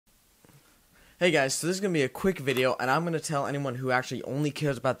Hey guys, so this is going to be a quick video, and I'm going to tell anyone who actually only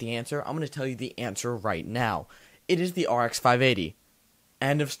cares about the answer, I'm going to tell you the answer right now. It is the RX 580.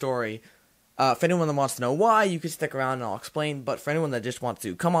 End of story. For anyone that wants to know why, you can stick around and I'll explain, but for anyone that just wants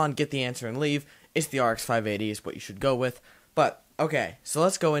to come on, get the answer and leave, it's the RX 580 is what you should go with. But, okay, so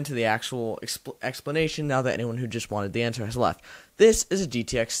let's go into the actual explanation now that anyone who just wanted the answer has left. This is a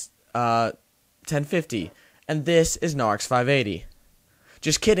GTX 1050, and this is an RX 580.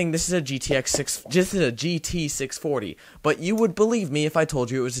 Just kidding, this is a GT640, but you would believe me if I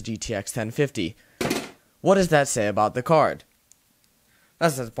told you it was a GTX 1050. What does that say about the card?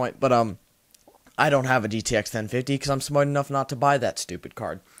 That's the point, but I don't have a GTX 1050 because I'm smart enough not to buy that stupid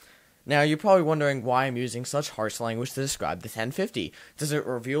card. Now, you're probably wondering why I'm using such harsh language to describe the 1050. Does it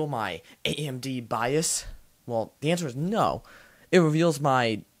reveal my AMD bias? Well, the answer is no. It reveals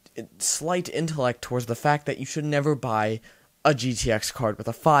my slight intellect towards the fact that you should never buy a GTX card with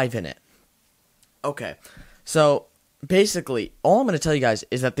a 5 in it. Okay, so basically, all I'm going to tell you guys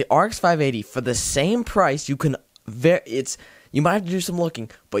is that the RX 580, for the same price, you can you might have to do some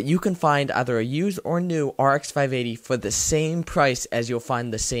looking, but you can find either a used or new RX 580 for the same price as you'll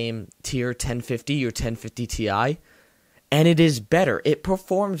find the same tier 1050 or 1050 Ti, and it is better. It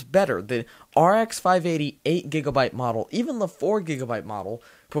performs better. The RX 580 8GB model, even the 4GB model,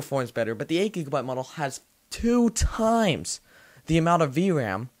 performs better, but the 8GB model has 2 times the amount of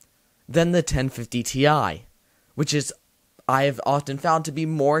VRAM than the 1050 Ti, which is, I have often found to be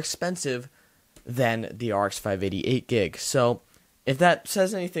more expensive than the RX 580 8GB. So, if that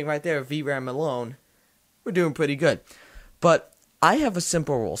says anything right there, VRAM alone, we're doing pretty good. But I have a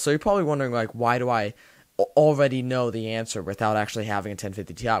simple rule. So you're probably wondering, like, why do I already know the answer without actually having a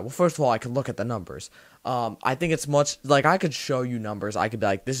 1050 Ti? Well, first of all, I can look at the numbers. I think it's much, like, I could show you numbers. I could be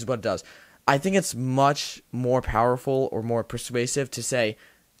like, this is what it does. I think it's much more powerful or more persuasive to say,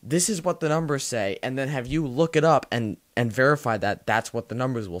 this is what the numbers say, and then have you look it up and verify that that's what the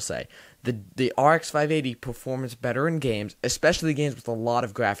numbers will say. The RX 580 performs better in games, especially games with a lot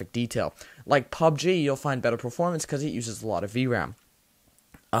of graphic detail. Like PUBG, you'll find better performance because it uses a lot of VRAM.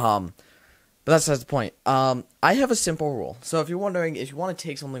 But that's the point. I have a simple rule. So if you're wondering, if you want to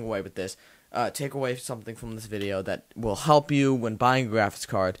take something away with this, take away something from this video that will help you when buying a graphics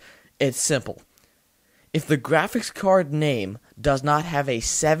card, it's simple. If the graphics card name does not have a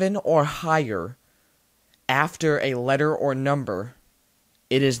 7 or higher after a letter or number,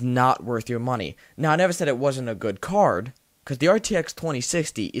 it is not worth your money. Now, I never said it wasn't a good card, because the RTX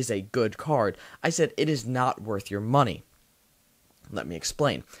 2060 is a good card. I said it is not worth your money. Let me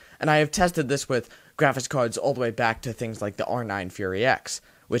explain. And I have tested this with graphics cards all the way back to things like the R9 Fury X,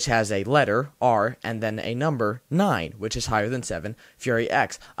 which has a letter, R, and then a number, 9, which is higher than 7, Fury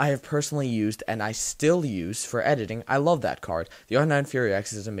X. I have personally used, and I still use for editing. I love that card. The R9 Fury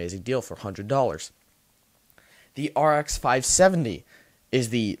X is an amazing deal for $100. The RX 570 is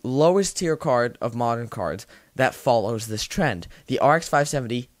the lowest tier card of modern cards that follows this trend. The RX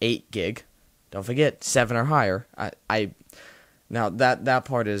 570, 8GB, don't forget, 7 or higher. Now, that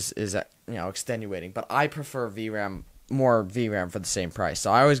part is extenuating, but I prefer more VRAM for the same price.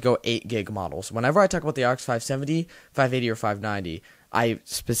 So I always go 8GB models. Whenever I talk about the RX 570, 580, or 590, I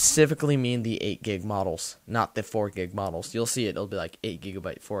specifically mean the 8GB models, not the 4GB models. You'll see it. It'll be like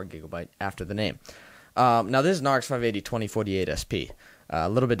 8GB, 4GB after the name. Now, this is an RX 580 2048 SP. A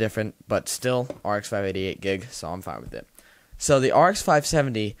little bit different, but still RX 580 8GB, so I'm fine with it. So the RX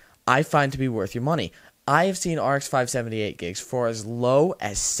 570, I find to be worth your money. I have seen RX 570 8GB for as low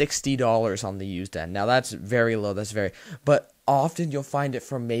as $60 on the used end. Now, that's very low, but often you'll find it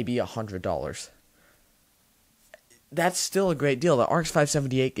for maybe $100. That's still a great deal. The RX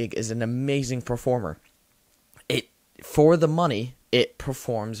 570 8GB is an amazing performer. For the money, it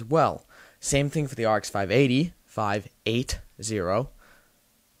performs well. Same thing for the RX 580, 580,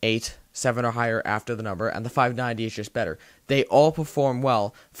 8, 7 or higher after the number, and the 590 is just better. They all perform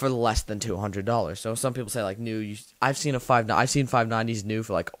well for less than $200. So some people say, like, new. I've seen 590s new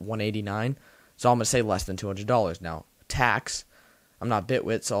for like $189. So I'm gonna say less than $200. Now, tax. I'm not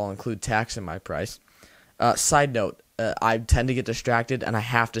Bitwit, so I'll include tax in my price. Side note, I tend to get distracted, and I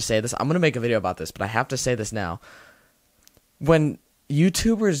have to say this. I'm gonna make a video about this, but I have to say this now. When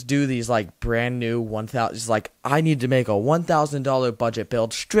YouTubers do these, like, brand new 1,000, it's like, I need to make a $1,000 budget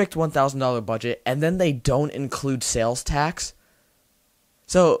build, strict $1,000 budget, and then they don't include sales tax.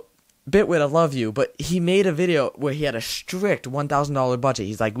 So, Bitwit, I love you, but he made a video where he had a strict $1,000 budget.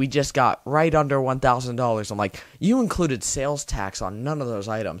 He's like, we just got right under $1,000. I'm like, you included sales tax on none of those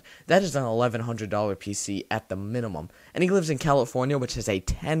items. That is an $1,100 PC at the minimum. And he lives in California, which has a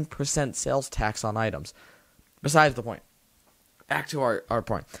 10% sales tax on items. Besides the point. Back to our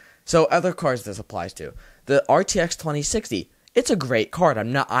point. So other cards this applies to. The RTX 2060, it's a great card.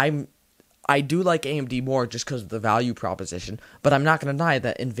 I do like AMD more just because of the value proposition, but I'm not going to deny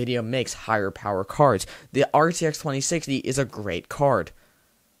that NVIDIA makes higher power cards. The RTX 2060 is a great card,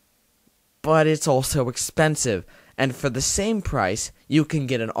 but it's also expensive. And for the same price, you can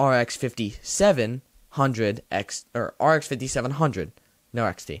get an RX 5700 X or RX 5700, no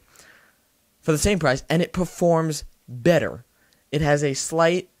XT, for the same price, and it performs better. It has a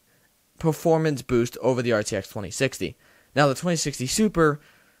slight performance boost over the RTX 2060. Now the 2060 Super,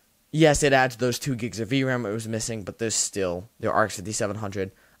 yes, it adds those 2 gigs of VRAM it was missing, but there's still the RX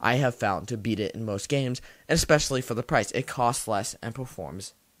 5700 I have found to beat it in most games, and especially for the price. It costs less and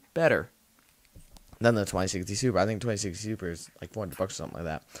performs better than the 2060 Super. I think 2060 Super is like $400 or something like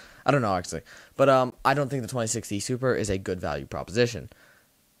that. I don't know actually, but I don't think the 2060 Super is a good value proposition.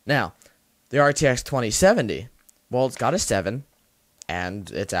 Now, the RTX 2070, well, it's got a 7, and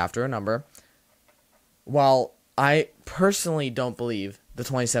it's after a number. While I personally don't believe the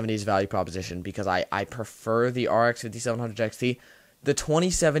 2070's value proposition because I prefer the RX 5700 XT, the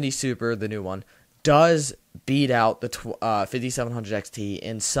 2070 Super, the new one, does beat out the 5700 XT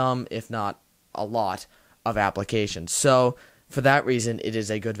in some, if not a lot, of applications. So for that reason, it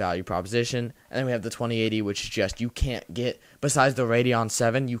is a good value proposition. And then we have the 2080, which is just, you can't get, besides the Radeon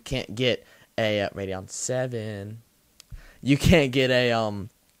 7, you can't get a Radeon 7. You can't get a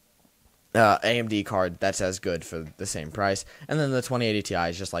AMD card that's as good for the same price. And then the 2080 Ti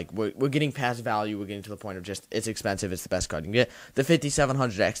is just like, we're getting past value. We're getting to the point of just, it's expensive. It's the best card you can get. The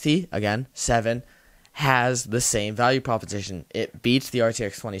 5700 XT, again, 7, has the same value proposition. It beats the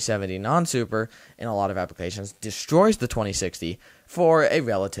RTX 2070 non-super in a lot of applications, destroys the 2060 for a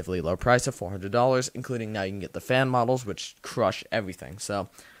relatively low price of $400, including now you can get the fan models, which crush everything. So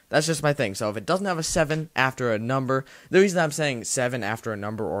that's just my thing. So if it doesn't have a 7 after a number, the reason I'm saying 7 after a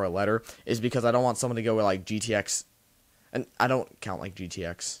number or a letter is because I don't want someone to go with like GTX, and I don't count like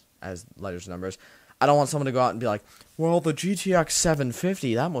GTX as letters and numbers. I don't want someone to go out and be like, well, the GTX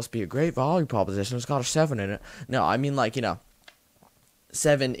 750, that must be a great value proposition. It's got a 7 in it. No, I mean like,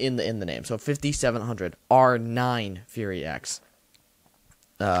 7 in the name. So 5700 R9 Fury X.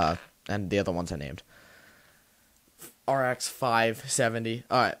 And the other ones I named. RX 570.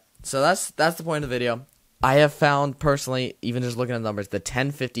 Alright, so that's the point of the video. I have found, personally, even just looking at the numbers, the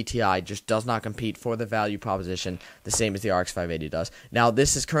 1050 Ti just does not compete for the value proposition the same as the RX 580 does. Now,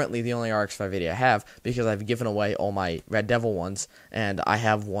 this is currently the only RX 580 I have because I've given away all my Red Devil ones, and I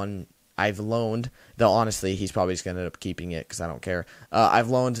have one I've loaned, though honestly, he's probably just going to end up keeping it because I don't care. I've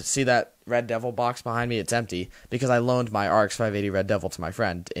loaned, see that Red Devil box behind me? It's empty because I loaned my RX 580 Red Devil to my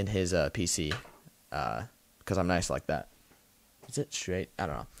friend in his PC because I'm nice like that. Is it straight? I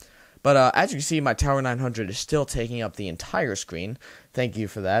don't know. But as you can see, my Tower 900 is still taking up the entire screen. Thank you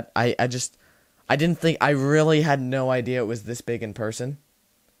for that. I didn't think, I really had no idea it was this big in person.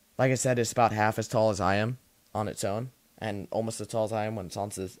 Like I said, it's about half as tall as I am on its own, and almost as tall as I am when it's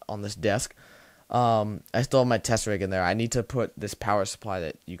on this desk. I still have my test rig in there. I need to put this power supply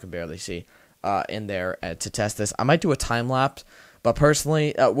that you can barely see in there to test this. I might do a time lapse, but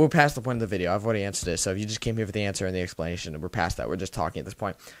personally, we're past the point of the video. I've already answered it, so if you just came here for the answer and the explanation, we're past that. We're just talking at this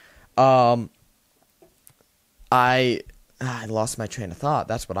point. I lost my train of thought.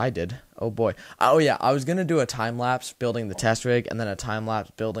 That's what I did. Oh boy. Oh yeah, I was gonna do a time lapse building the test rig, and then a time lapse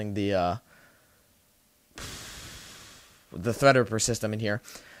building the Threadripper system in here.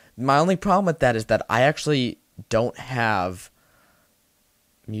 My only problem with that is that I actually don't have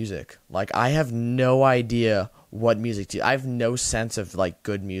music. Like, I have no idea what music to. I have no sense of like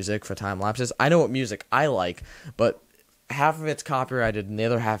good music for time lapses. I know what music I like, but half of it's copyrighted and the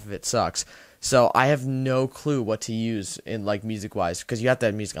other half of it sucks. So I have no clue what to use in like music wise, because you have to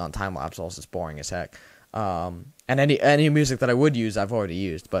have music on time lapse. Also, it's boring as heck. And any music that I would use, I've already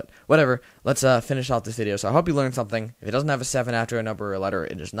used. But whatever. Let's finish off this video. So I hope you learned something. If it doesn't have a 7 after a number or a letter,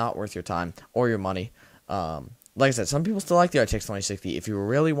 it is not worth your time or your money. Like I said, some people still like the RTX 2060. If you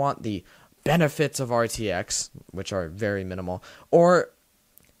really want the benefits of RTX, which are very minimal, or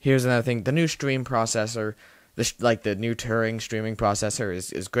here's another thing: the new stream processor. The new Turing streaming processor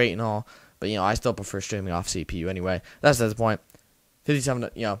is great and all, but I still prefer streaming off CPU anyway. That's the point. 57,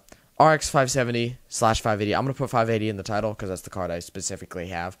 RX 570/580. I'm gonna put 580 in the title because that's the card I specifically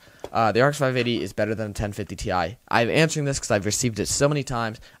have. The RX 580 is better than 1050 Ti. I'm answering this because I've received it so many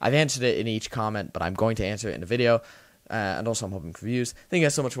times. I've answered it in each comment, but I'm going to answer it in a video. And also, I'm hoping for views. Thank you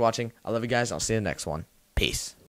guys so much for watching. I love you guys. I'll see you in the next one. Peace.